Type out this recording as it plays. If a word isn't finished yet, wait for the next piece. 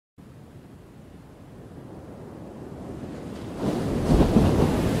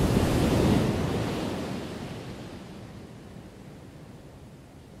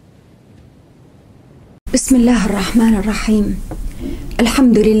بسم الله الرحمن الرحيم.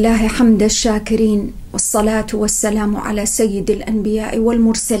 الحمد لله حمد الشاكرين، والصلاة والسلام على سيد الأنبياء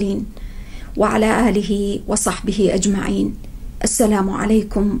والمرسلين وعلى آله وصحبه أجمعين. السلام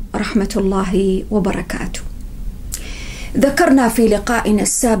عليكم ورحمة الله وبركاته. ذكرنا في لقائنا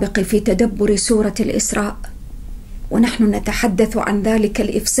السابق في تدبر سورة الإسراء، ونحن نتحدث عن ذلك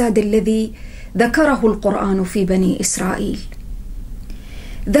الإفساد الذي ذكره القرآن في بني إسرائيل.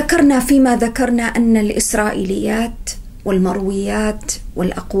 ذكرنا فيما ذكرنا أن الإسرائيليات والمرويات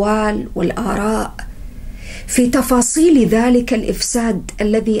والأقوال والآراء في تفاصيل ذلك الإفساد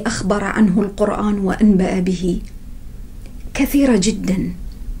الذي أخبر عنه القرآن وأنبأ به كثيرة جدا،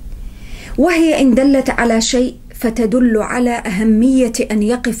 وهي إن دلت على شيء فتدل على أهمية أن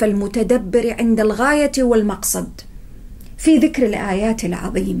يقف المتدبر عند الغاية والمقصد في ذكر الآيات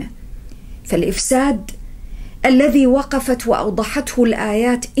العظيمة. فالإفساد الذي وقفت وأوضحته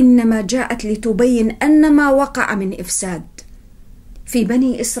الآيات إنما جاءت لتبين أن ما وقع من إفساد في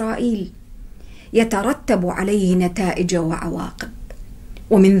بني إسرائيل يترتب عليه نتائج وعواقب،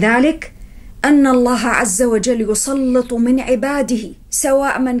 ومن ذلك أن الله عز وجل يسلط من عباده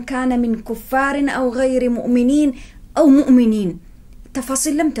سواء من كان من كفار أو غير مؤمنين أو مؤمنين.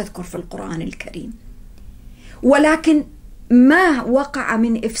 التفاصيل لم تذكر في القرآن الكريم، ولكن ما وقع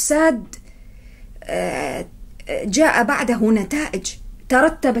من إفساد جاء بعده نتائج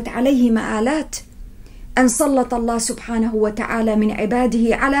ترتبت عليه مآلات، أن سلط الله سبحانه وتعالى من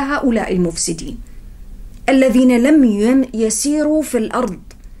عباده على هؤلاء المفسدين الذين لم يسيروا في الأرض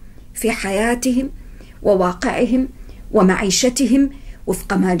في حياتهم وواقعهم ومعيشتهم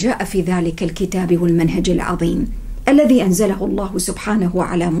وفق ما جاء في ذلك الكتاب والمنهج العظيم الذي أنزله الله سبحانه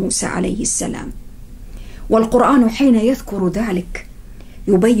على موسى عليه السلام. والقرآن حين يذكر ذلك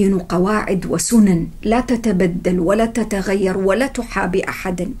يبين قواعد وسنن لا تتبدل ولا تتغير ولا تحابي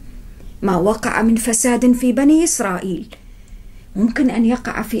أحدا. ما وقع من فساد في بني إسرائيل ممكن أن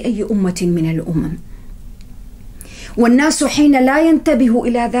يقع في أي أمة من الأمم، والناس حين لا ينتبه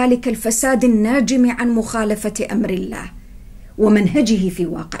إلى ذلك الفساد الناجم عن مخالفة أمر الله ومنهجه في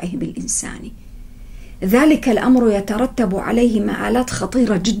واقعهم الإنساني، ذلك الأمر يترتب عليه مآلات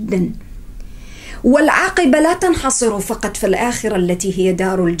خطيرة جدا، والعاقبة لا تنحصر فقط في الآخرة التي هي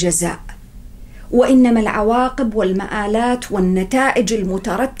دار الجزاء، وإنما العواقب والمآلات والنتائج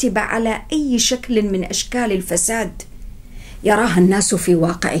المترتبة على أي شكل من أشكال الفساد يراها الناس في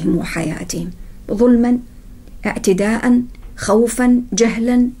واقعهم وحياتهم، ظلما، اعتداء، خوفا،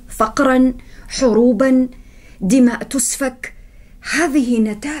 جهلا، فقرا، حروبا، دماء تسفك. هذه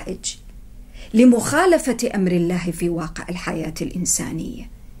نتائج لمخالفة أمر الله في واقع الحياة الإنسانية.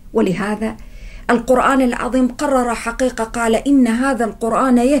 ولهذا القرآن العظيم قرر حقيقة، قال إن هذا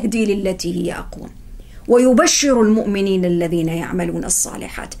القرآن يهدي للتي هي أقوم ويبشر المؤمنين الذين يعملون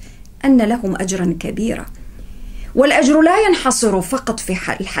الصالحات أن لهم أجرا كبيرا. والأجر لا ينحصر فقط في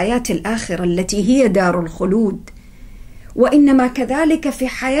الحياة الآخرة التي هي دار الخلود، وإنما كذلك في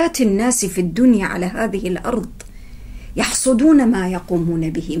حياة الناس في الدنيا على هذه الأرض، يحصدون ما يقومون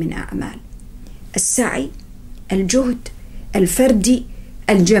به من أعمال السعي، الجهد الفردي،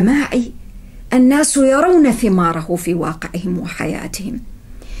 الجماعي. الناس يرون ثماره في واقعهم وحياتهم.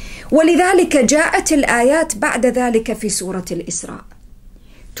 ولذلك جاءت الآيات بعد ذلك في سورة الإسراء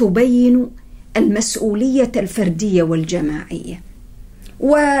تبين المسؤولية الفردية والجماعية،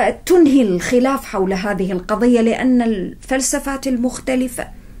 وتنهي الخلاف حول هذه القضية، لأن الفلسفات المختلفة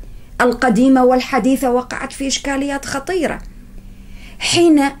القديمة والحديثة وقعت في إشكاليات خطيرة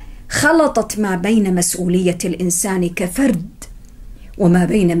حين خلطت ما بين مسؤولية الإنسان كفرد وما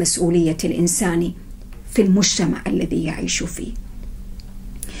بين مسؤولية الإنسان في المجتمع الذي يعيش فيه.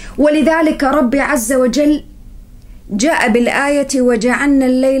 ولذلك رب عز وجل جاء بالآية وجعلنا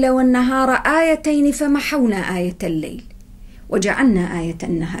الليل والنهار آيتين فمحونا آية الليل وجعلنا آية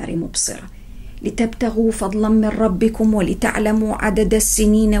النهار مبصرة لتبتغوا فضلا من ربكم ولتعلموا عدد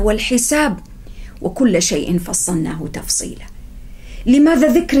السنين والحساب وكل شيء فصلناه تفصيلا. لماذا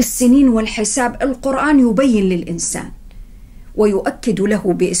ذكر السنين والحساب؟ القرآن يبين للإنسان ويؤكد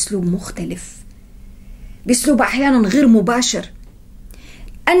له بأسلوب مختلف، بأسلوب أحيانا غير مباشر،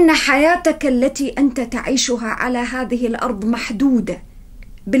 أن حياتك التي أنت تعيشها على هذه الأرض محدودة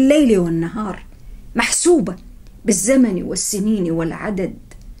بالليل والنهار، محسوبة بالزمن والسنين والعدد،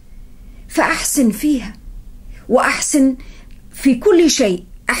 فأحسن فيها، وأحسن في كل شيء،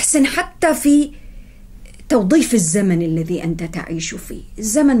 أحسن حتى في توظيف الزمن الذي أنت تعيش فيه.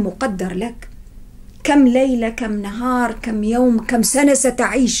 الزمن مقدر لك، كم ليلة، كم نهار، كم يوم، كم سنة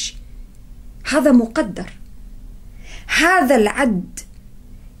ستعيش، هذا مقدر. هذا العد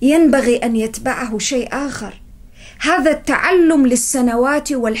ينبغي أن يتبعه شيء آخر، هذا التعلم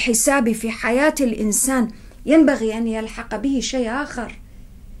للسنوات والحساب في حياة الإنسان ينبغي أن يلحق به شيء آخر: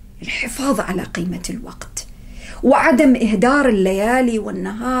 الحفاظ على قيمة الوقت، وعدم إهدار الليالي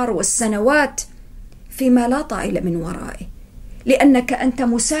والنهار والسنوات فيما لا طائل من ورائه، لأنك أنت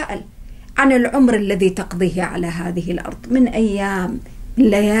مسائل عن العمر الذي تقضيه على هذه الأرض من أيام، من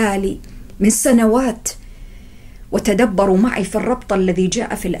ليالي، من سنوات. وتدبروا معي في الربط الذي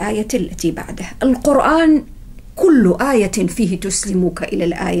جاء في الآية التي بعدها. القرآن كل آية فيه تسلمك إلى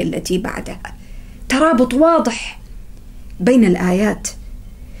الآية التي بعدها، ترابط واضح بين الآيات،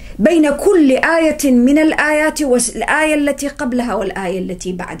 بين كل آية من الآيات والآية التي قبلها والآية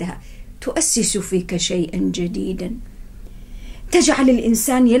التي بعدها، تؤسس فيك شيئا جديدا، تجعل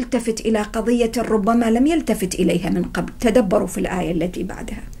الإنسان يلتفت إلى قضية ربما لم يلتفت إليها من قبل. تدبروا في الآية التي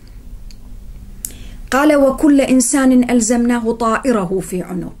بعدها. قال: وكل إنسان ألزمناه طائره في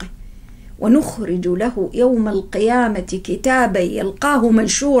عنقه ونخرج له يوم القيامة كتابا يلقاه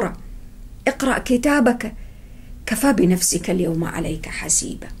منشورا اقرأ كتابك كفى بنفسك اليوم عليك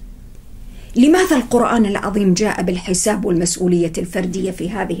حسيبا. لماذا القرآن العظيم جاء بالحساب والمسؤولية الفردية في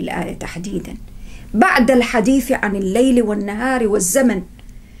هذه الآية تحديدا بعد الحديث عن الليل والنهار والزمن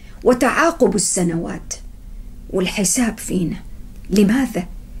وتعاقب السنوات والحساب فينا؟ لماذا؟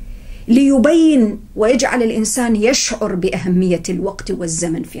 ليبين ويجعل الإنسان يشعر بأهمية الوقت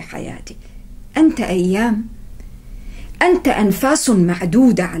والزمن في حياته. أنت أيام، أنت أنفاس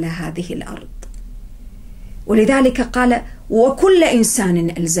معدودة على هذه الأرض. ولذلك قال: وكل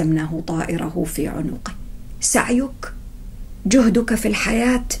إنسان ألزمناه طائره في عنقه. سعيك، جهدك في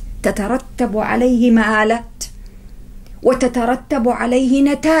الحياة تترتب عليه مآلات وتترتب عليه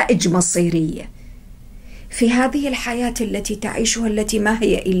نتائج مصيرية في هذه الحياة التي تعيشها، التي ما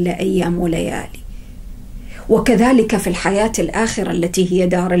هي إلا أيام وليالي. وكذلك في الحياة الآخرة التي هي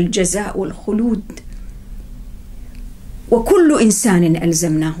دار الجزاء والخلود. وكل إنسان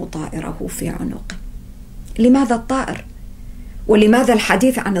ألزمناه طائره في عنقه. لماذا الطائر؟ ولماذا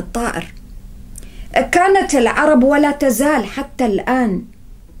الحديث عن الطائر؟ كانت العرب ولا تزال حتى الآن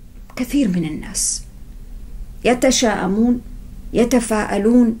كثير من الناس يتشاءمون،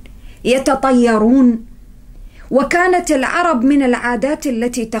 يتفاءلون، يتطيرون. وكانت العرب من العادات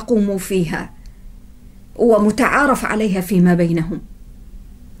التي تقوم فيها ومتعارف عليها فيما بينهم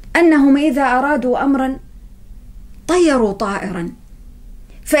أنهم إذا أرادوا أمرا طيروا طائرا،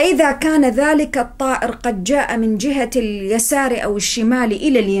 فإذا كان ذلك الطائر قد جاء من جهة اليسار أو الشمال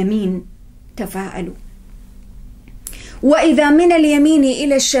إلى اليمين تفاءلوا، وإذا من اليمين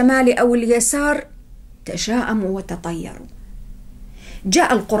إلى الشمال أو اليسار تشاءموا وتطيروا.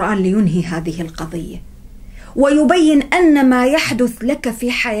 جاء القرآن لينهي هذه القضية ويبين أن ما يحدث لك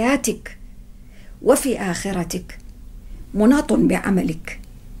في حياتك وفي آخرتك مناط بعملك،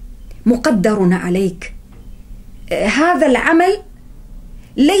 مقدر عليك. هذا العمل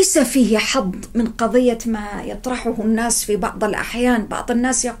ليس فيه حظ من قضية ما يطرحه الناس في بعض الأحيان. بعض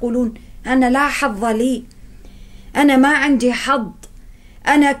الناس يقولون: أنا لا حظ لي، أنا ما عندي حظ،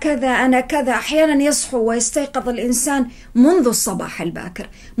 أنا كذا أنا كذا. أحيانا يصحو ويستيقظ الإنسان منذ الصباح الباكر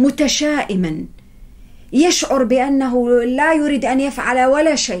متشائما، يشعر بأنه لا يريد أن يفعل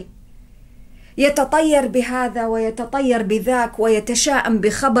ولا شيء، يتطير بهذا ويتطير بذاك، ويتشائم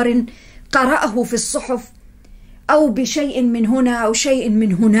بخبر قرأه في الصحف أو بشيء من هنا أو شيء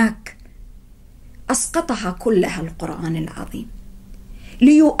من هناك. أسقطها كلها القرآن العظيم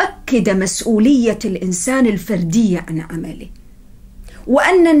ليؤكد مسؤولية الإنسان الفردية عن عمله،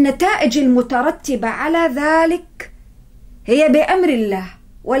 وأن النتائج المترتبة على ذلك هي بأمر الله،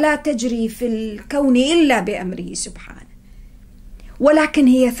 ولا تجري في الكون إلا بأمره سبحانه، ولكن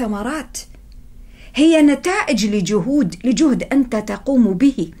هي ثمرات، هي نتائج لجهد أنت تقوم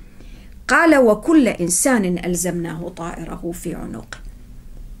به. قال: وكل إنسان ألزمناه طائره في عنقه.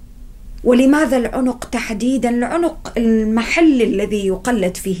 ولماذا العنق تحديدا؟ العنق المحل الذي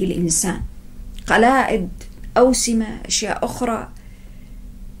يقلد فيه الإنسان، قلائد، أوسمة، أشياء أخرى،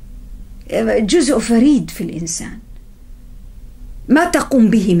 جزء فريد في الإنسان. ما تقوم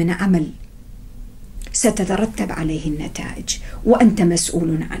به من عمل ستترتب عليه النتائج وأنت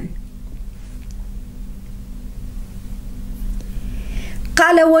مسؤول عنه.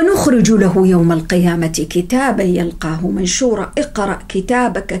 قال: ونخرج له يوم القيامة كتابا يلقاه منشورا اقرأ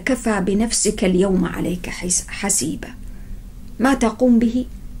كتابك كفى بنفسك اليوم عليك حسيبا. ما تقوم به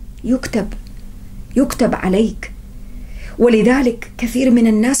يكتب عليك. ولذلك كثير من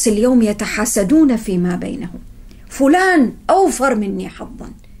الناس اليوم يتحاسدون فيما بينهم: فلان أوفر مني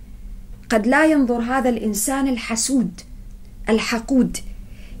حظا. قد لا ينظر هذا الإنسان الحسود الحقود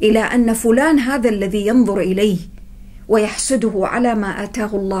إلى أن فلان هذا الذي ينظر إليه ويحسده على ما آتاه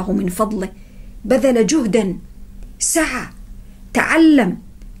الله من فضله بذل جهدا سعى، تعلم،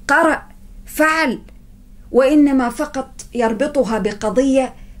 قرأ، فعل، وإنما فقط يربطها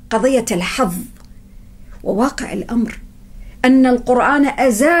قضية الحظ. وواقع الأمر أن القرآن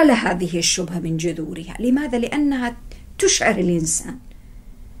أزال هذه الشبهة من جذورها. لماذا؟ لأنها تشعر الإنسان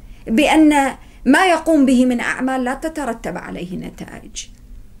بأن ما يقوم به من أعمال لا تترتب عليه نتائج،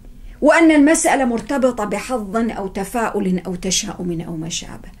 وأن المسألة مرتبطة بحظ أو تفاؤل أو تشاؤم أو ما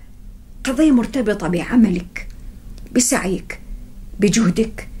شابه. قضية مرتبطة بعملك، بسعيك،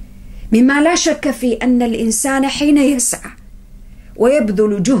 بجهدك، مما لا شك في أن الإنسان حين يسعى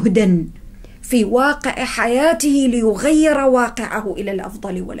ويبذل جهدا في واقع حياته ليغير واقعه إلى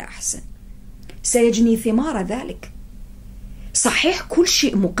الأفضل والأحسن سيجني ثمار ذلك. صحيح كل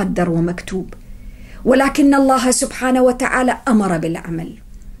شيء مقدر ومكتوب، ولكن الله سبحانه وتعالى أمر بالعمل،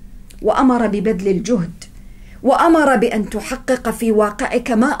 وأمر ببذل الجهد، وأمر بأن تحقق في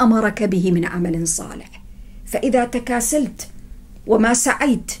واقعك ما أمرك به من عمل صالح. فإذا تكاسلت وما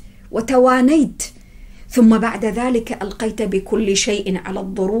سعيت وتوانيت ثم بعد ذلك ألقيت بكل شيء على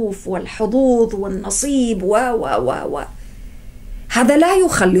الظروف والحظوظ والنصيب هذا لا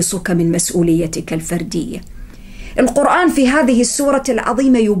يخلصك من مسؤوليتك الفردية. القرآن في هذه السورة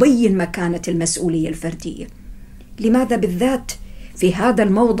العظيمة يبين مكانة المسؤولية الفردية. لماذا بالذات في هذا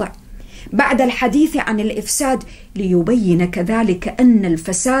الموضع بعد الحديث عن الإفساد؟ ليبين كذلك أن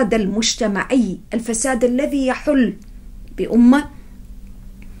الفساد المجتمعي، الفساد الذي يحل بأمة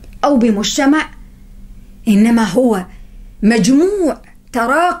أو بمجتمع، إنما هو مجموع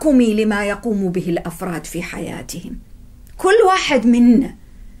تراكمي لما يقوم به الأفراد في حياتهم. كل واحد منا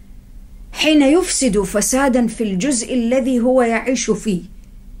حين يفسد فسادا في الجزء الذي هو يعيش فيه،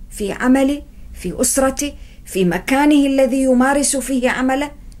 في عمله، في أسرته، في مكانه الذي يمارس فيه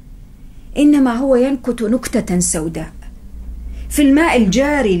عمله، إنما هو ينكت نكتة سوداء في الماء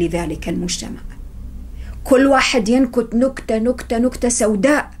الجاري لذلك المجتمع. كل واحد ينكت نكتة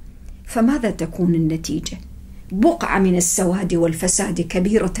سوداء، فماذا تكون النتيجة؟ بقعة من السواد والفساد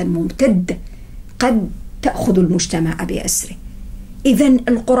كبيرة ممتدة قد تأخذ المجتمع بأسره. إذن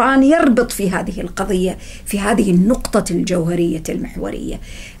القرآن يربط في هذه القضية، في هذه النقطة الجوهرية المحورية،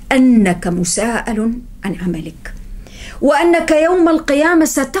 أنك مساءل عن عملك، وأنك يوم القيامة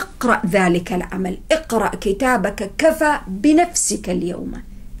ستقرأ ذلك العمل. اقرأ كتابك كفى بنفسك اليوم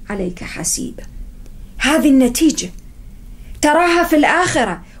عليك حسيبا. هذه النتيجة تراها في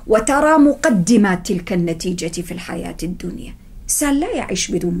الآخرة، وترى مقدمات تلك النتيجة في الحياة الدنيا. إنسان لا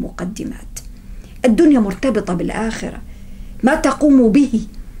يعيش بدون مقدمات. الدنيا مرتبطة بالآخرة. ما تقوم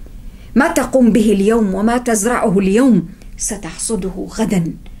به اليوم وما تزرعه اليوم ستحصده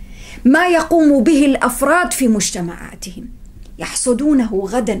غدا. ما يقوم به الأفراد في مجتمعاتهم يحصدونه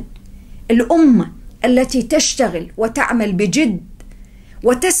غدا. الأمة التي تشتغل وتعمل بجد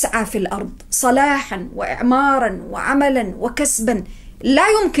وتسعى في الأرض صلاحا وإعمارا وعملا وكسبا لا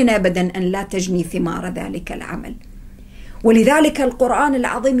يمكن أبدا أن لا تجني ثمار ذلك العمل. ولذلك القرآن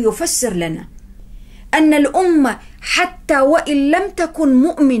العظيم يفسر لنا أن الأمة حتى وإن لم تكن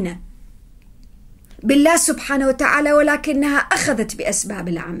مؤمنة بالله سبحانه وتعالى، ولكنها أخذت بأسباب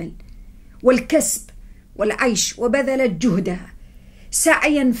العمل والكسب والعيش وبذلت جهدها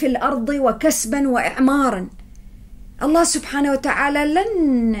سعيا في الأرض وكسبا وإعمارا، الله سبحانه وتعالى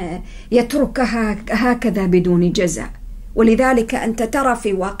لن يتركها هكذا بدون جزاء. ولذلك أنت ترى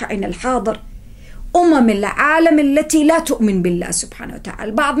في واقعنا الحاضر العالم التي لا تؤمن بالله سبحانه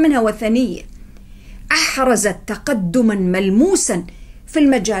وتعالى، بعض منها وثنية، أحرزت تقدما ملموسا في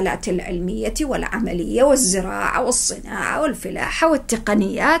المجالات العلمية والعملية والزراعة والصناعة والفلاحة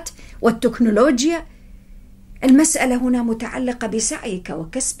والتقنيات والتكنولوجيا. المسألة هنا متعلقة بسعيك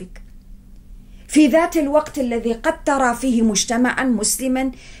وكسبك. في ذات الوقت الذي قد ترى فيه مجتمعا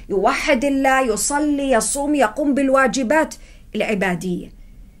مسلما يوحد الله، يصلي، يصوم، يقوم بالواجبات العبادية،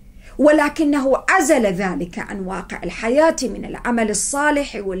 ولكنه عزل ذلك عن واقع الحياة من العمل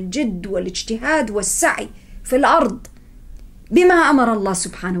الصالح والجد والاجتهاد والسعي في الأرض بما أمر الله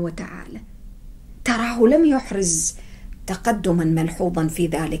سبحانه وتعالى، تراه لم يحرز تقدما ملحوظا في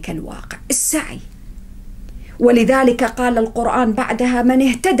ذلك الواقع، السعي. ولذلك قال القرآن بعدها: من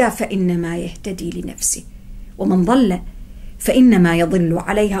اهتدى فإنما يهتدي لنفسه ومن ضل فإنما يضل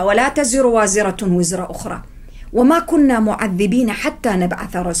عليها ولا تزر وازرة وزر أخرى وما كنا معذبين حتى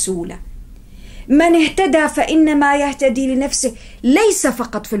نبعث رسولا. من اهتدى فإنما يهتدي لنفسه، ليس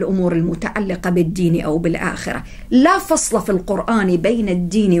فقط في الأمور المتعلقة بالدين أو بالآخرة، لا فصل في القرآن بين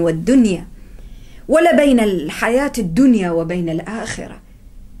الدين والدنيا ولا بين الحياة الدنيا وبين الآخرة.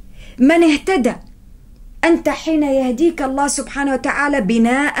 من اهتدى، أنت حين يهديك الله سبحانه وتعالى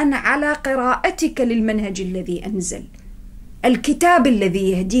بناء على قراءتك للمنهج الذي أنزل، الكتاب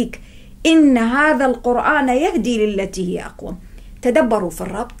الذي يهديك، إن هذا القرآن يهدي للتي هي أقوم. تدبروا في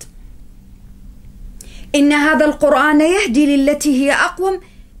الربط. إن هذا القرآن يهدي للتي هي أقوم،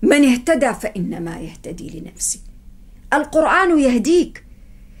 من اهتدى فإنما يهتدي لنفسه. القرآن يهديك،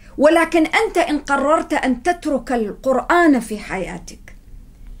 ولكن أنت إن قررت أن تترك القرآن في حياتك،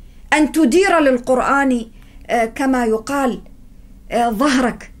 أن تدير للقرآن كما يقال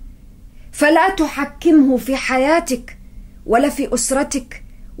ظهرك، فلا تحكمه في حياتك ولا في أسرتك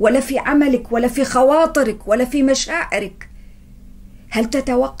ولا في عملك ولا في خواطرك ولا في مشاعرك، هل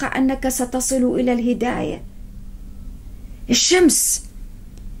تتوقع أنك ستصل إلى الهداية؟ الشمس،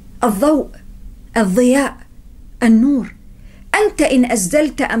 الضوء، الضياء، النور، أنت إن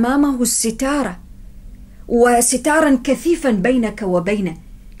أسدلت أمامه الستارة وستارا كثيفا بينك وبينه،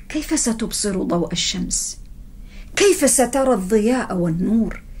 كيف ستبصر ضوء الشمس؟ كيف سترى الضياء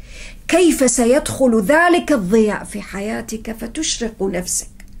والنور؟ كيف سيدخل ذلك الضياء في حياتك فتشرق نفسك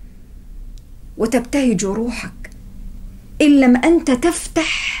وتبتهج روحك إن لم أنت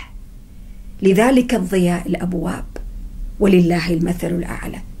تفتح لذلك الضياء الأبواب؟ ولله المثل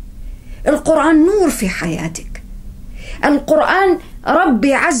الأعلى. القرآن نور في حياتك. القرآن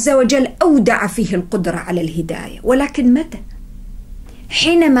ربي عز وجل أودع فيه القدرة على الهداية، ولكن متى؟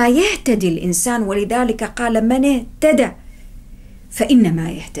 حينما يهتدي الإنسان. ولذلك قال من اهتدى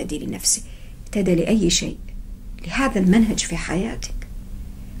فإنما يهتدي لنفسه. اهتدى لأي شيء؟ لهذا المنهج في حياتك،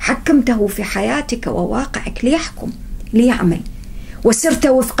 حكمته في حياتك وواقعك ليحكم ليعمل، وسرت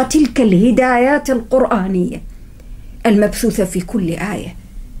وفق تلك الهدايات القرآنية المبثوثة في كل آية.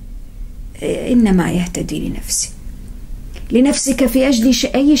 إنما يهتدي لنفسه، لنفسك في أجل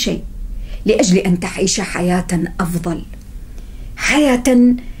أي شيء، لأجل أن تعيش حياة أفضل،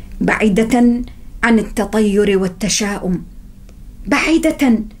 حياة بعيدة عن التطير والتشاؤم،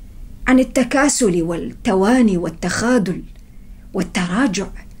 بعيدة عن التكاسل والتواني والتخاذل والتراجع،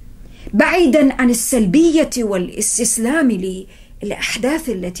 بعيدا عن السلبية والاستسلام للأحداث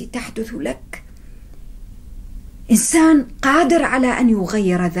التي تحدث لك. إنسان قادر على أن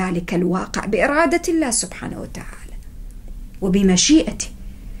يغير ذلك الواقع بإرادة الله سبحانه وتعالى وبمشيئته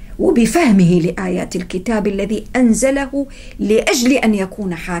وبفهمه لآيات الكتاب الذي أنزله لأجل أن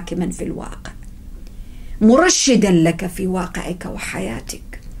يكون حاكما في الواقع، مرشدا لك في واقعك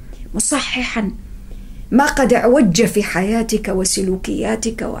وحياتك، مصححا ما قد اعوج في حياتك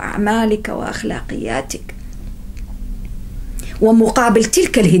وسلوكياتك وأعمالك وأخلاقياتك. ومقابل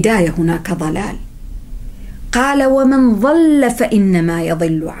تلك الهداية هناك ضلال. قال ومن ضل فإنما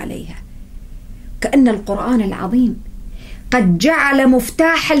يضل عليها. كأن القرآن العظيم قد جعل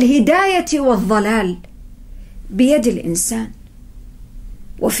مفتاح الهداية والضلال بيد الإنسان.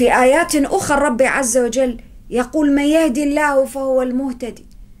 وفي آيات أخرى رب عز وجل يقول من يهدي الله فهو المهتدي.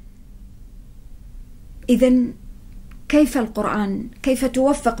 إذن كيف القرآن، كيف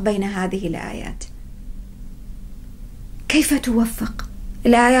توفق بين هذه الآيات؟ كيف توفق؟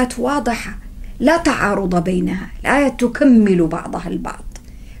 الآيات واضحة لا تعارض بينها، الآيات تكمل بعضها البعض،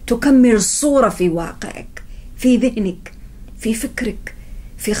 تكمل الصورة في واقعك، في ذهنك، في فكرك،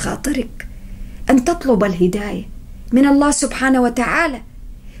 في خاطرك، أن تطلب الهداية من الله سبحانه وتعالى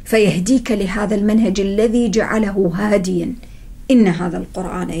فيهديك لهذا المنهج الذي جعله هاديا. إن هذا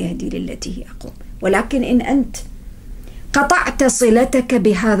القرآن يهدي للتي هي أقوم. ولكن إن أنت قطعت صلتك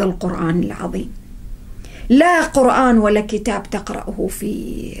بهذا القرآن العظيم، لا قرآن ولا كتاب تقرأه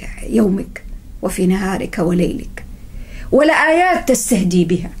في يومك وفي نهارك وليلك، ولا آيات تستهدي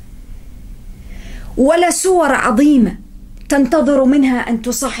بها، ولا سور عظيمة تنتظر منها أن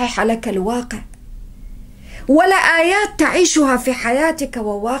تصحح لك الواقع، ولا آيات تعيشها في حياتك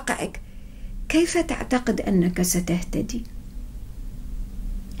وواقعك، كيف تعتقد أنك ستهتدي؟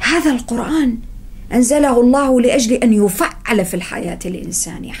 هذا القرآن أنزله الله لأجل أن يفعل في الحياة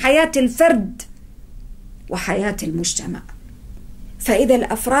الإنسانية، حياة الفرد وحياة المجتمع. فإذا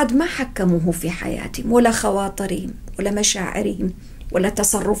الأفراد ما حكموه في حياتهم ولا خواطرهم ولا مشاعرهم ولا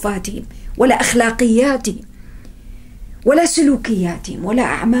تصرفاتهم ولا أخلاقياتهم ولا سلوكياتهم ولا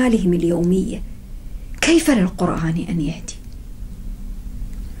أعمالهم اليومية، كيف للقرآن أن يهدي؟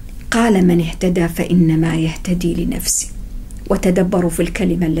 قال من اهتدى فإنما يهتدي لنفسه. وتدبروا في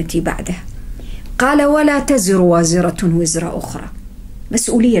الكلمة التي بعدها، قال ولا تزر وازرة وزر أخرى.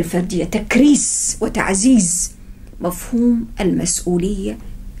 مسؤولية الفردية، تكريس وتعزيز مفهوم المسؤولية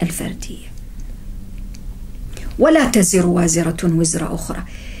الفردية. ولا تزر وازرة وزر أخرى.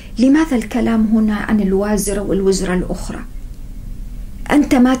 لماذا الكلام هنا عن الوازرة والوزرة الأخرى؟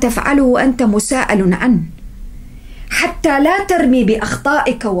 أنت ما تفعله أنت مساءل عنه، حتى لا ترمي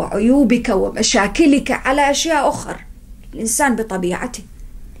بأخطائك وعيوبك ومشاكلك على أشياء أخرى. الإنسان بطبيعته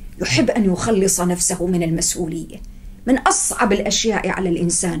يحب أن يخلص نفسه من المسؤولية. من أصعب الأشياء على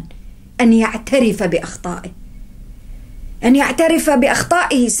الإنسان أن يعترف بأخطائه، أن يعترف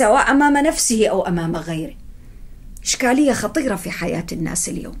بأخطائه سواء أمام نفسه أو أمام غيره. إشكالية خطيرة في حياة الناس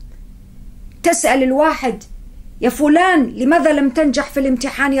اليوم. تسأل الواحد: يا فلان لماذا لم تنجح في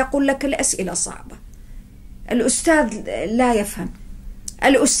الامتحان؟ يقول لك: الأسئلة صعبة، الأستاذ لا يفهم،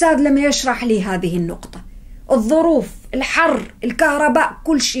 الأستاذ لم يشرح لي هذه النقطة، الظروف، الحر، الكهرباء،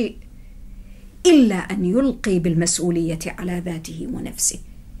 كل شيء، إلا أن يلقي بالمسؤولية على ذاته ونفسه.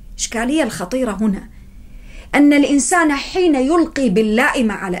 الإشكالية الخطيرة هنا أن الإنسان حين يلقي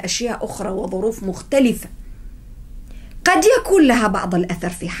باللائمة على أشياء أخرى وظروف مختلفة قد يكون لها بعض الأثر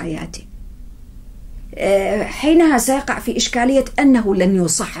في حياته، حينها سيقع في إشكالية أنه لن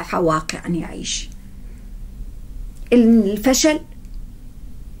يصحح واقعا يعيش. الفشل،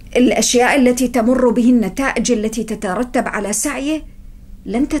 الأشياء التي تمر به، النتائج التي تترتب على سعيه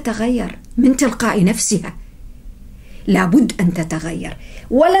لن تتغير من تلقاء نفسها، لابد أن تتغير،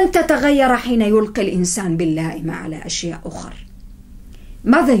 ولن تتغير حين يلقي الإنسان باللائمة على أشياء أخرى.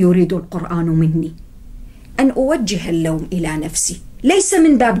 ماذا يريد القرآن مني؟ أن أوجه اللوم إلى نفسي، ليس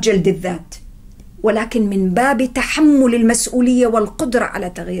من باب جلد الذات، ولكن من باب تحمل المسؤولية والقدرة على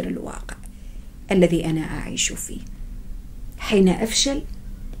تغيير الواقع الذي أنا أعيش فيه. حين أفشل،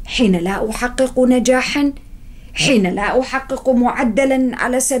 حين لا أحقق نجاحا، حين لا أحقق معدلا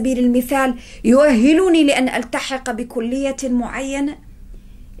على سبيل المثال يؤهلني لأن ألتحق بكلية معينة،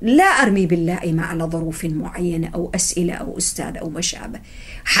 لا أرمي باللائمة على ظروف معينة أو أسئلة أو أستاذ أو ما شابه،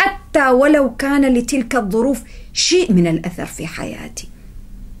 حتى ولو كان لتلك الظروف شيء من الأثر في حياتي.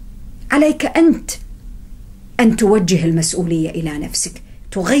 عليك أنت أن توجه المسؤولية إلى نفسك،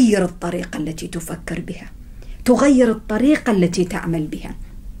 تغير الطريقة التي تفكر بها، تغير الطريقة التي تعمل بها،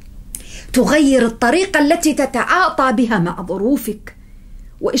 تغير الطريقة التي تتعاطى بها مع ظروفك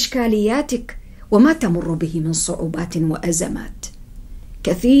وإشكالياتك وما تمر به من صعوبات وأزمات.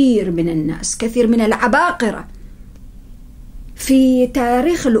 كثير من الناس، كثير من العباقرة في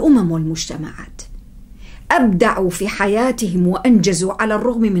تاريخ الأمم والمجتمعات أبدعوا في حياتهم وأنجزوا على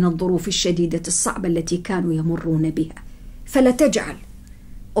الرغم من الظروف الشديدة الصعبة التي كانوا يمرون بها. فلا تجعل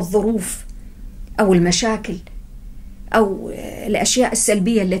الظروف أو المشاكل أو الأشياء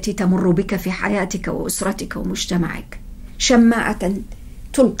السلبية التي تمر بك في حياتك وأسرتك ومجتمعك شماعة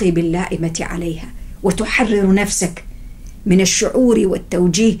تلقي باللائمة عليها وتحرر نفسك من الشعور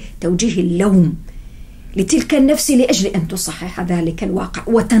والتوجيه، توجيه اللوم لتلك النفس لأجل أن تصحح ذلك الواقع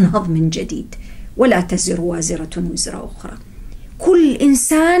وتنهض من جديد. ولا تزر وازرة وزر أخرى. كل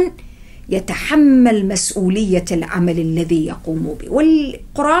إنسان يتحمل مسؤولية العمل الذي يقوم به.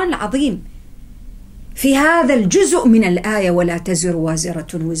 والقرآن العظيم في هذا الجزء من الآية ولا تزر وازرة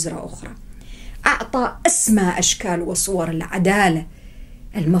وزر أخرى أعطى أسمى أشكال وصور العدالة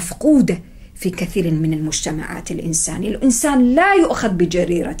المفقودة في كثير من المجتمعات الإنسانية. الإنسان لا يؤخذ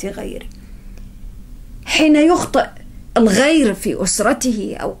بجريرة غيره. حين يخطئ الغير في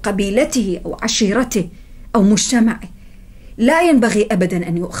أسرته أو قبيلته أو عشيرته أو مجتمعه لا ينبغي أبدا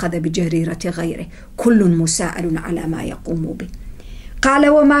أن يؤخذ بجريرة غيره، كل مساءل على ما يقوم به. قال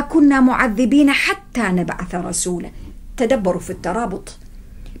وما كنا معذبين حتى نبعث رسولا. تدبروا في الترابط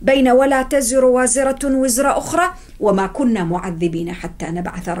بين ولا تزر وازرة وزر أخرى وما كنا معذبين حتى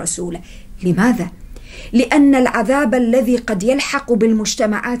نبعث رسولا. لماذا؟ لأن العذاب الذي قد يلحق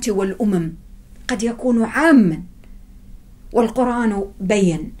بالمجتمعات والأمم قد يكون عاما، والقرآن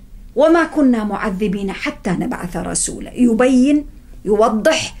بين وما كنا معذبين حتى نبعث رسولا، يبين،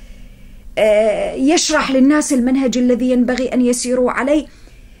 يوضح، يشرح للناس المنهج الذي ينبغي أن يسيروا عليه.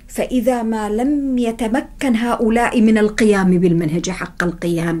 فإذا ما لم يتمكن هؤلاء من القيام بالمنهج حق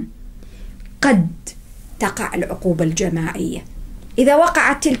القيام قد تقع العقوبة الجماعية. إذا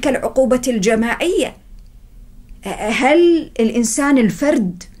وقعت تلك العقوبة الجماعية هل الإنسان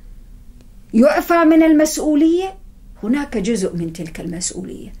الفرد يعفى من المسؤولية؟ هناك جزء من تلك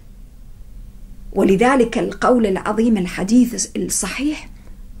المسؤولية. ولذلك القول العظيم الحديث الصحيح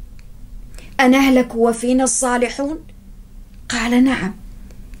أنهلك وفينا الصالحون؟ قال نعم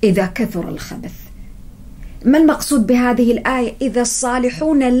إذا كثر الخبث. ما المقصود بهذه الآية؟ إذا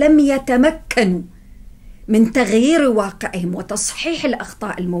الصالحون لم يتمكنوا من تغيير واقعهم وتصحيح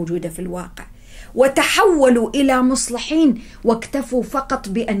الأخطاء الموجودة في الواقع وتحولوا إلى مصلحين واكتفوا فقط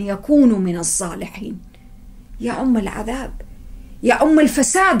بأن يكونوا من الصالحين، يعم العذاب، يعم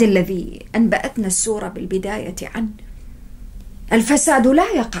الفساد الذي أنبأتنا السورة بالبداية عنه. الفساد لا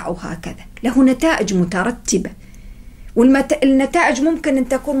يقع هكذا، له نتائج مترتبة، والنتائج ممكن أن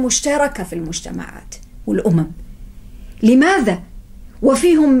تكون مشتركة في المجتمعات والأمم. لماذا؟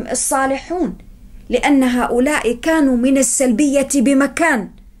 وفيهم الصالحون، لأن هؤلاء كانوا من السلبية بمكان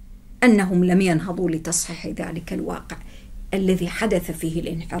أنهم لم ينهضوا لتصحيح ذلك الواقع، الذي حدث فيه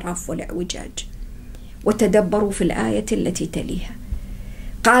الانحراف والاعوجاج. وتدبروا في الآية التي تليها،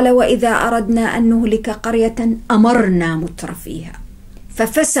 قال: وإذا أردنا أن نهلك قرية أمرنا مترفيها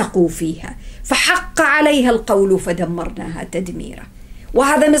ففسقوا فيها فحق عليها القول فدمرناها تدميرا.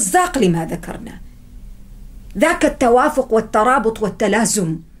 وهذا مصداق لما ذكرنا، ذاك التوافق والترابط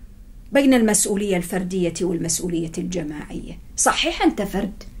والتلازم بين المسؤولية الفردية والمسؤولية الجماعية. صحيح أنت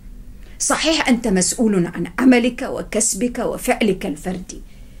فرد، صحيح أنت مسؤول عن عملك وكسبك وفعلك الفردي،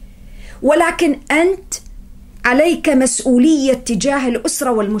 ولكن أنت عليك مسؤولية تجاه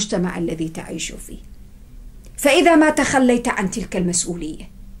الأسرة والمجتمع الذي تعيش فيه. فإذا ما تخليت عن تلك المسؤولية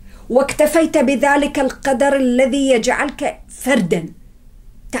واكتفيت بذلك القدر الذي يجعلك فردا،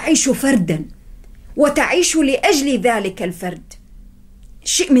 تعيش فردا وتعيش لأجل ذلك الفرد،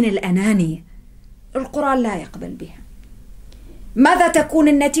 شيء من الأنانية القرآن لا يقبل بها. ماذا تكون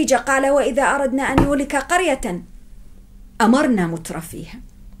النتيجة؟ قال: وإذا أردنا أن نهلك قرية أمرنا مترفيها.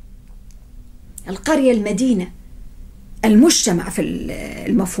 القرية، المدينة، المجتمع في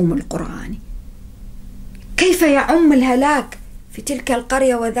المفهوم القرآني، كيف يعم الهلاك في تلك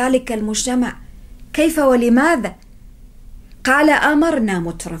القرية وذلك المجتمع؟ كيف ولماذا؟ قال: أمرنا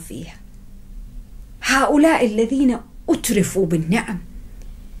مترفيها. هؤلاء الذين أترفوا بالنعم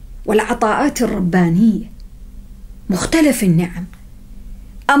والعطاءات الربانية، مختلف النعم،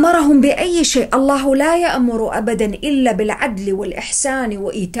 أمرهم بأي شيء. الله لا يأمر أبدا إلا بالعدل والإحسان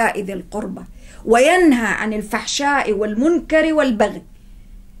وإيتاء ذي القربى، وينهى عن الفحشاء والمنكر والبغي.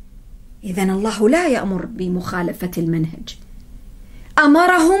 إذن الله لا يأمر بمخالفة المنهج.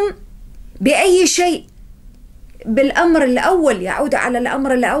 أمرهم بأي شيء؟ بالأمر الأول، يعود على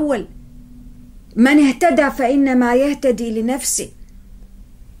الأمر الأول: من اهتدى فإنما يهتدي لنفسه.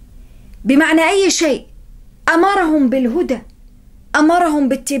 بمعنى أي شيء؟ أمرهم بالهدى، أمرهم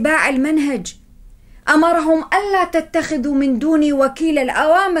باتباع المنهج، أمرهم ألا تتخذوا من دوني وكيل،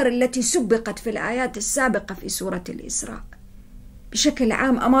 الأوامر التي سبقت في الآيات السابقة في سورة الإسراء. بشكل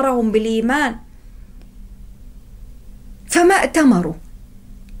عام أمرهم بالإيمان، فما ائتمروا.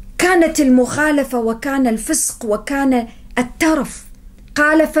 كانت المخالفة وكان الفسق وكان الترف.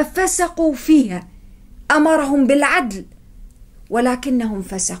 قال: ففسقوا فيها. أمرهم بالعدل ولكنهم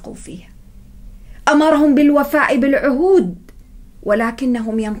فسقوا فيها. أمرهم بالوفاء بالعهود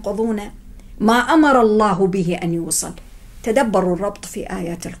ولكنهم ينقضون ما أمر الله به أن يوصل. تدبروا الربط في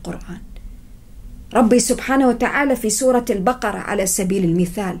آيات القرآن. ربي سبحانه وتعالى في سورة البقرة على سبيل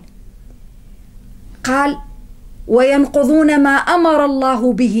المثال قال: وينقضون ما أمر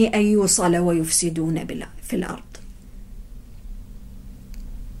الله به أن يوصل ويفسدون في الأرض.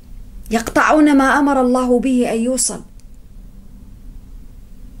 يقطعون ما أمر الله به أن يوصل،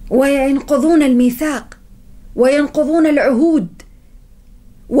 وينقضون الميثاق، وينقضون العهود،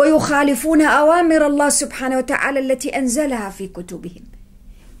 ويخالفون أوامر الله سبحانه وتعالى التي أنزلها في كتبهم.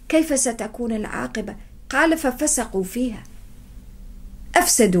 كيف ستكون العاقبة؟ قال: ففسقوا فيها،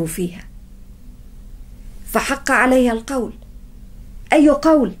 أفسدوا فيها، فحق عليها القول. أي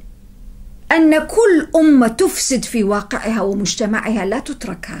قول؟ أن كل أمة تفسد في واقعها ومجتمعها، لا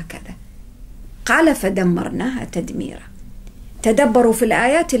تترك هكذا. قال: فدمرناها تدميرا. تدبروا في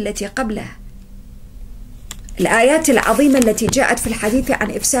الآيات التي قبلها، الآيات العظيمة التي جاءت في الحديث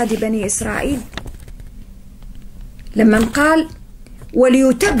عن إفساد بني إسرائيل، لما قال: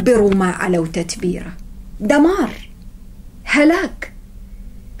 وليتبروا ما علوا تتبيرا. دمار، هلاك،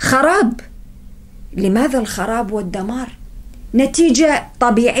 خراب. لماذا الخراب والدمار؟ نتيجة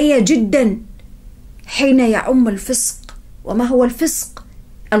طبيعية جدا حين يعم الفسق. وما هو الفسق؟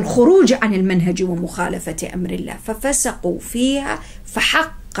 الخروج عن المنهج ومخالفة أمر الله. ففسقوا فيها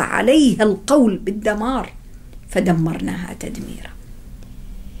فحق عليها القول بالدمار فدمرناها تدميرا.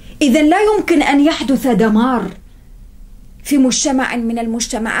 إذن لا يمكن أن يحدث دمار في مجتمع من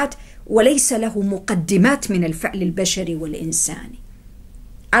المجتمعات وليس له مقدمات من الفعل البشري والإنساني.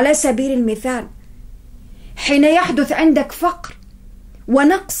 على سبيل المثال، حين يحدث عندك فقر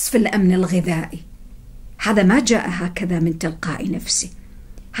ونقص في الأمن الغذائي، هذا ما جاء هكذا من تلقاء نفسه،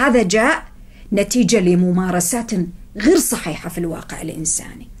 هذا جاء نتيجة لممارسات غير صحيحة في الواقع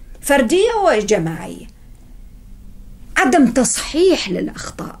الإنساني، فردية وجماعية، عدم تصحيح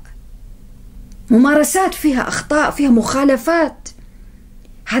للأخطاء، ممارسات فيها أخطاء، فيها مخالفات.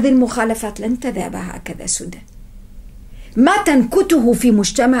 هذه المخالفات لن تذهب هكذا سدى. ما تنكته في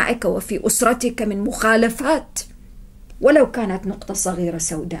مجتمعك وفي أسرتك من مخالفات ولو كانت نقطة صغيرة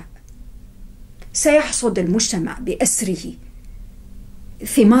سوداء، سيحصد المجتمع بأسره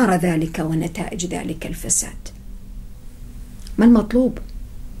ثمار ذلك ونتائج ذلك الفساد. ما المطلوب؟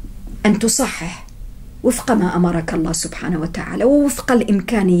 أن تصحح وفق ما أمرك الله سبحانه وتعالى، ووفق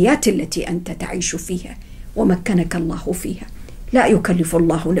الإمكانيات التي أنت تعيش فيها ومكنك الله فيها، لا يكلف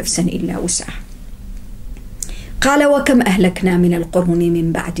الله نفسا إلا وسعها. قال: وكم أهلكنا من القرون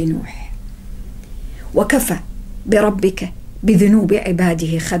من بعد نوح وكفى بربك بذنوب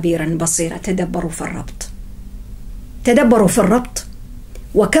عباده خبيرا بصيرا. تدبروا في الربط، تدبروا في الربط.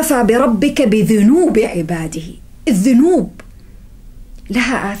 وكفى بربك بذنوب عباده. الذنوب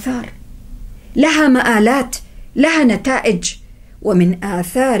لها آثار، لها مآلات، لها نتائج، ومن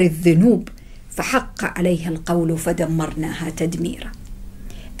آثار الذنوب فحق عليها القول فدمرناها تدميرا.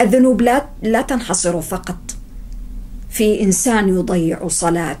 الذنوب لا تنحصر فقط في إنسان يضيع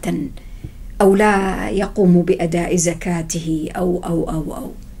صلاة أو لا يقوم بأداء زكاته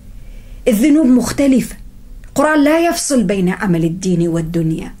أو الذنوب مختلفة. القرآن لا يفصل بين عمل الدين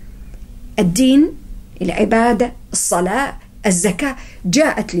والدنيا. الدين، العبادة، الصلاة، الزكاة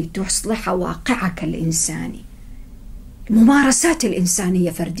جاءت لتصلح واقعك الإنساني، الممارسات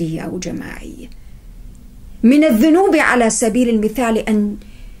الإنسانية فردية أو جماعية. من الذنوب على سبيل المثال أن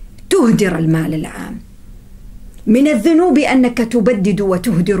تهدر المال العام. من الذنوب أنك تبدد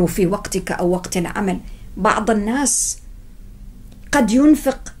وتهدر في وقتك أو وقت العمل. بعض الناس قد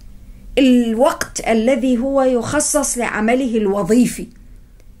ينفق الوقت الذي هو يخصص لعمله الوظيفي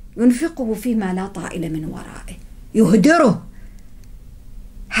ينفقه فيما لا طائل من ورائه، يهدره.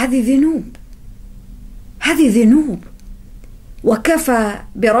 هذه ذنوب، هذه ذنوب. وكفى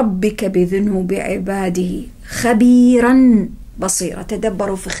بربك بذنوب عباده خبيرا بصيرا.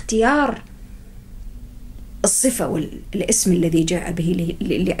 تدبروا في اختيار الصفة والاسم الذي جاء به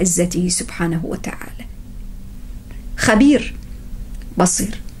لعزته سبحانه وتعالى. خبير،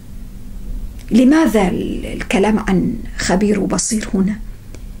 بصير. لماذا الكلام عن خبير وبصير هنا؟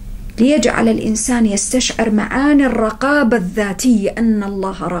 ليجعل الإنسان يستشعر معاني الرقابة الذاتية، أن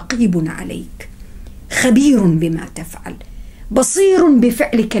الله رقيب عليك، خبير بما تفعل، بصير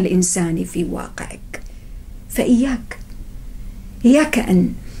بفعلك الإنساني في واقعك. فإياك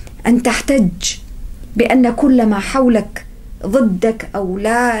أن تحتج بأن كل ما حولك ضدك أو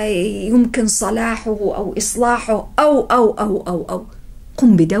لا يمكن صلاحه أو إصلاحه أو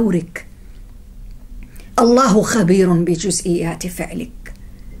قم بدورك. الله خبير بجزئيات فعلك،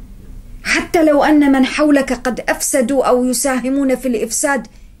 حتى لو أن من حولك قد أفسدوا أو يساهمون في الإفساد،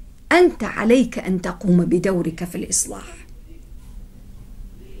 أنت عليك أن تقوم بدورك في الإصلاح.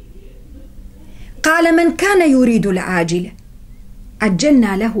 قال: من كان يريد العاجلة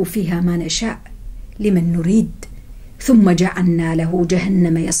عجلنا له فيها ما نشاء لمن نريد ثم جعلنا له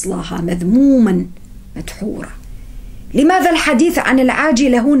جهنم يصلاها مذموما مدحورا. لماذا الحديث عن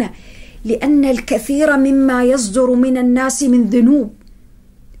العاجلة هنا؟ لأن الكثير مما يصدر من الناس من ذنوب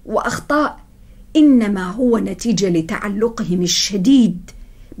وأخطاء إنما هو نتيجة لتعلقهم الشديد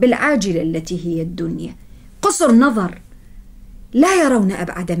بالعاجلة التي هي الدنيا. قصر نظر، لا يرون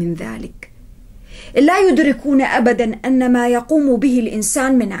أبعد من ذلك، لا يدركون أبدا أن ما يقوم به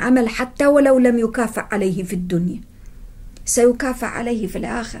الإنسان من عمل حتى ولو لم يكافأ عليه في الدنيا سيكافأ عليه في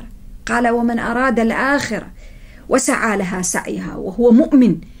الآخرة. قال: ومن أراد الآخرة وسعى لها سعيها وهو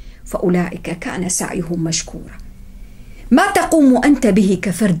مؤمن فأولئك كان سعيهم مشكورا. ما تقوم أنت به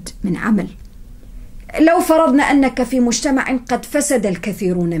كفرد من عمل، لو فرضنا أنك في مجتمع قد فسد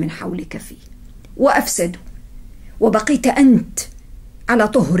الكثيرون من حولك فيه وأفسدوا، وبقيت أنت على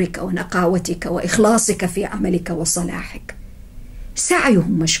طهرك ونقاوتك وإخلاصك في عملك وصلاحك،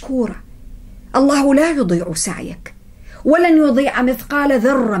 سعيهم مشكورا. الله لا يضيع سعيك، ولن يضيع مثقال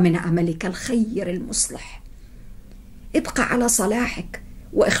ذرة من عملك الخير المصلح. ابقى على صلاحك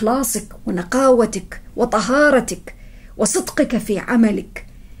وإخلاصك ونقاوتك وطهارتك وصدقك في عملك.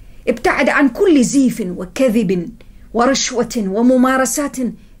 ابتعد عن كل زيف وكذب ورشوة وممارسات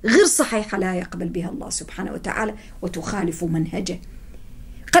غير صحيحة لا يقبل بها الله سبحانه وتعالى وتخالف منهجه.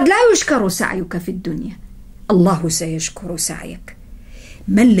 قد لا يشكر سعيك في الدنيا، الله سيشكر سعيك.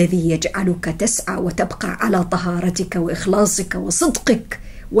 ما الذي يجعلك تسعى وتبقى على طهارتك وإخلاصك وصدقك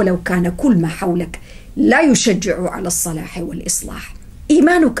ولو كان كل ما حولك لا يشجع على الصلاح والإصلاح؟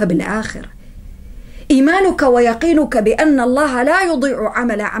 إيمانك بالآخرة، إيمانك ويقينك بأن الله لا يضيع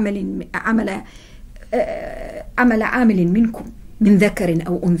عمل عامل منكم من ذكر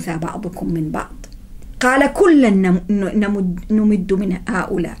أو أنثى بعضكم من بعض. قال: كلا نمد من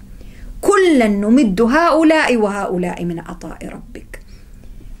هؤلاء، كلا نمد هؤلاء وهؤلاء من عطاء ربك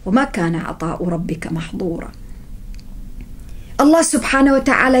وما كان عطاء ربك محظورا. الله سبحانه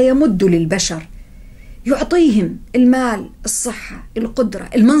وتعالى يمد للبشر، يعطيهم المال، الصحة، القدرة،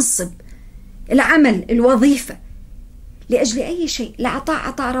 المنصب، العمل، الوظيفة، لأجل أي شيء؟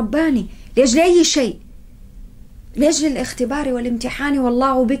 عطاء رباني، لأجل أي شيء؟ لأجل الاختبار والامتحان،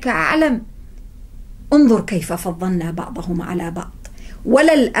 والله بك أعلم. انظر كيف فضلنا بعضهم على بعض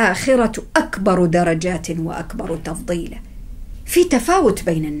وللآخرة أكبر درجات وأكبر تفضيلا. في تفاوت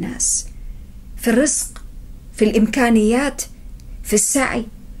بين الناس في الرزق، في الإمكانيات، في السعي،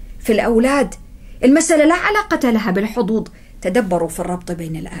 في الأولاد. المسألة لا علاقة لها بالحظوظ. تدبروا في الربط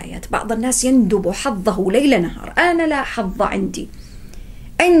بين الآيات. بعض الناس يندب حظه ليل نهار، أنا لا حظ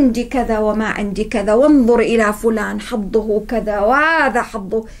عندي كذا وما عندي كذا، وانظر إلى فلان حظه كذا وهذا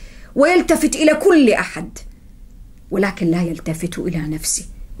حظه، ويلتفت إلى كل أحد، ولكن لا يلتفت إلى نفسه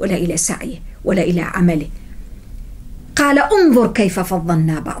ولا إلى سعيه ولا إلى عمله. قال انظر كيف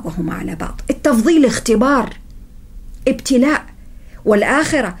فضلنا بعضهم على بعض. التفضيل اختبار، ابتلاء،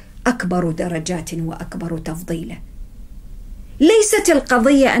 والآخرة أكبر درجات وأكبر تفضيلا. ليست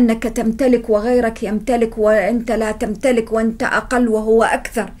القضية أنك تمتلك وغيرك يمتلك وأنت لا تمتلك وأنت أقل وهو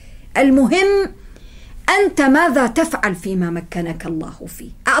أكثر. المهم أنت ماذا تفعل فيما مكنك الله فيه.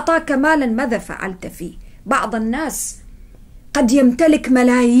 أعطاك مالا، ماذا فعلت فيه؟ بعض الناس قد يمتلك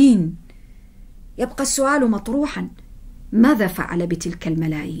ملايين، يبقى السؤال مطروحا: ماذا فعل بتلك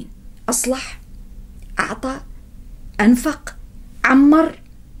الملايين؟ أصلح؟ أعطى؟ أنفق؟ عمر؟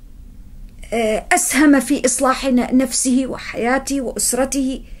 أسهم في إصلاح نفسه وحياته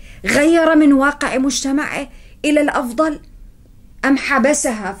وأسرته؟ غير من واقع مجتمعه إلى الأفضل؟ أم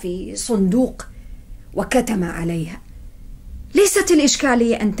حبسها في صندوق وكتم عليها؟ ليست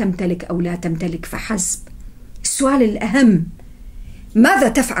الإشكالية أن تمتلك أو لا تمتلك فحسب. السؤال الأهم: ماذا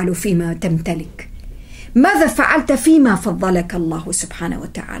تفعل فيما تمتلك؟ ماذا فعلت فيما فضلك الله سبحانه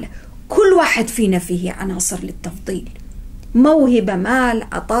وتعالى؟ كل واحد فينا فيه عناصر للتفضيل: موهبة، مال،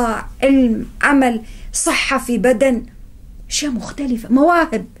 عطاء، علم، عمل، صحة في بدن، أشياء مختلفة،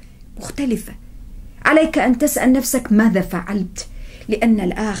 مواهب مختلفة. عليك أن تسأل نفسك ماذا فعلت، لأن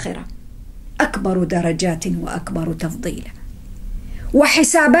الآخرة أكبر درجات وأكبر تفضيلا.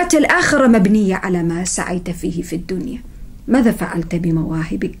 وحسابات الآخرة مبنية على ما سعيت فيه في الدنيا. ماذا فعلت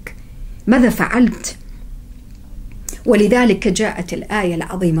بمواهبك؟ ماذا فعلت؟ ولذلك جاءت الآية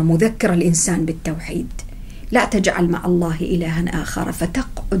العظيمة مذكرة الإنسان بالتوحيد: لا تجعل مع الله إلها آخر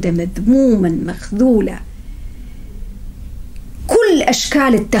فتقعد مذموما مخذولا. كل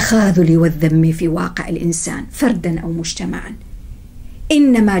أشكال التخاذل والذم في واقع الإنسان فردا أو مجتمعا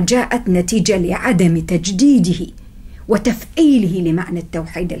إنما جاءت نتيجة لعدم تجديده وتفعيله لمعنى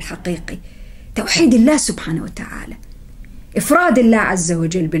التوحيد الحقيقي، توحيد الله سبحانه وتعالى، إفراد الله عز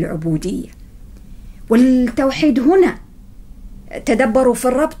وجل بالعبودية. والتوحيد هنا تدبروا في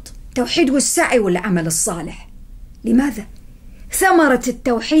الربط: توحيد والسعي والعمل الصالح. لماذا؟ ثمرة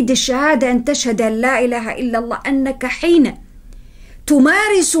التوحيد الشهادة أن تشهد أن لا إله إلا الله، أنك حين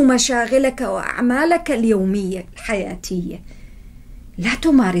تمارس مشاغلك وأعمالك اليومية الحياتية لا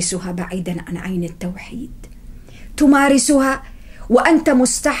تمارسها بعيدا عن عين التوحيد، تمارسها وأنت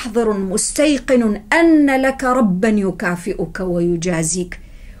مستحضر مستيقن أن لك ربا يكافئك ويجازيك،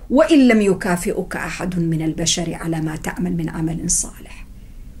 وإن لم يكافئك أحد من البشر على ما تعمل من عمل صالح.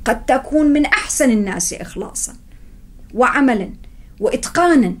 قد تكون من أحسن الناس إخلاصا وعملا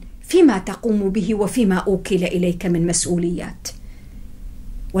وإتقانا فيما تقوم به وفيما أوكل إليك من مسؤوليات،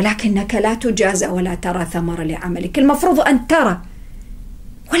 ولكنك لا تجازى ولا ترى ثمر لعملك. المفروض أن ترى،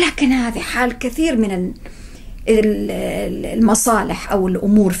 ولكن هذا حال كثير من المصالح أو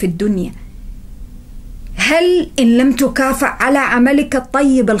الأمور في الدنيا. هل إن لم تكافأ على عملك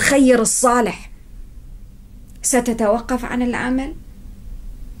الطيب الخير الصالح ستتوقف عن العمل؟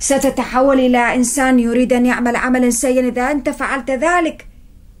 ستتحول إلى إنسان يريد أن يعمل عملا سيئا؟ إذا أنت فعلت ذلك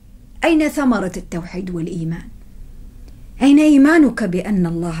أين ثمرة التوحيد والإيمان؟ أين إيمانك بأن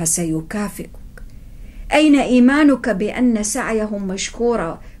الله سيكافئك؟ أين إيمانك بأن سعيهم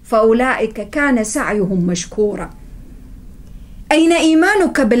مشكورا فأولئك كان سعيهم مشكورا؟ أين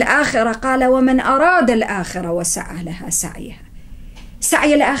إيمانك بالآخرة؟ قال: ومن أراد الآخرة وسعى لها سعيها.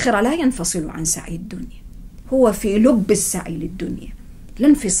 سعي الآخرة لا ينفصل عن سعي الدنيا، هو في لب السعي للدنيا، لا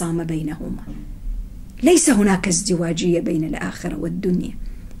انفصام بينهما. ليس هناك ازدواجية بين الآخرة والدنيا،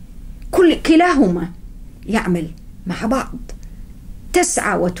 كلاهما يعمل مع بعض.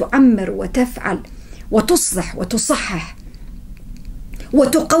 تسعى وتعمر وتفعل وتصلح وتصحح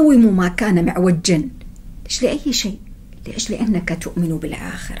وتقوم ما كان معوجا. لأي شيء؟ لأجل أنك تؤمن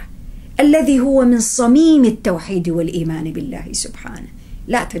بالآخرة الذي هو من صميم التوحيد والإيمان بالله سبحانه.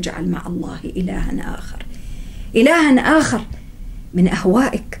 لا تجعل مع الله إلها آخر، إلها آخر من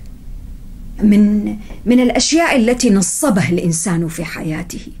أهوائك، من الأشياء التي نصبها الإنسان في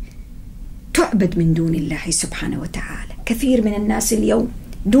حياته تعبد من دون الله سبحانه وتعالى. كثير من الناس اليوم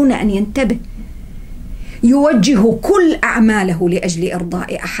دون أن ينتبه يوجه كل أعماله لأجل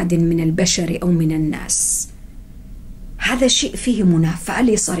إرضاء أحد من البشر أو من الناس. هذا شيء فيه منافاة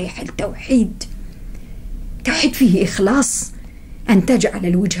لصريح التوحيد. توحيد فيه إخلاص، أن تجعل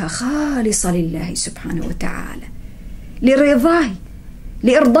الوجه خالصة لله سبحانه وتعالى، لرضاه،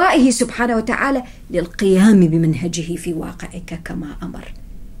 لإرضائه سبحانه وتعالى، للقيام بمنهجه في واقعك كما أمر.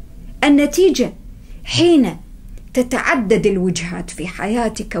 النتيجة حين تتعدد الوجهات في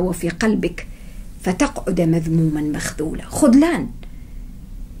حياتك وفي قلبك فتقعد مذموما مخذولا. خذلان.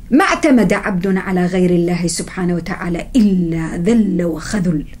 ما اعتمد عبد على غير الله سبحانه وتعالى إلا ذل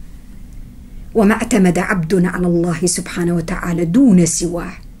وخذل، وما اعتمد عبد على الله سبحانه وتعالى دون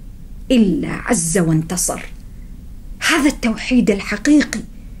سواه إلا عز وانتصر. هذا التوحيد الحقيقي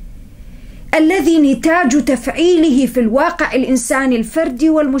الذي نتاج تفعيله في الواقع الإنساني الفردي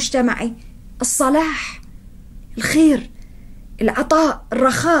والمجتمعي الصلاح، الخير، العطاء،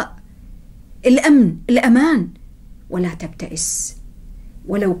 الرخاء، الأمن، الأمان. ولا تبتئس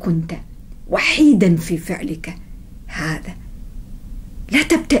ولو كنت وحيدا في فعلك هذا، لا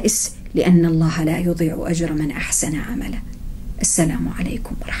تبتئس، لأن الله لا يضيع أجر من أحسن عملا. السلام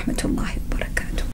عليكم ورحمة الله وبركاته.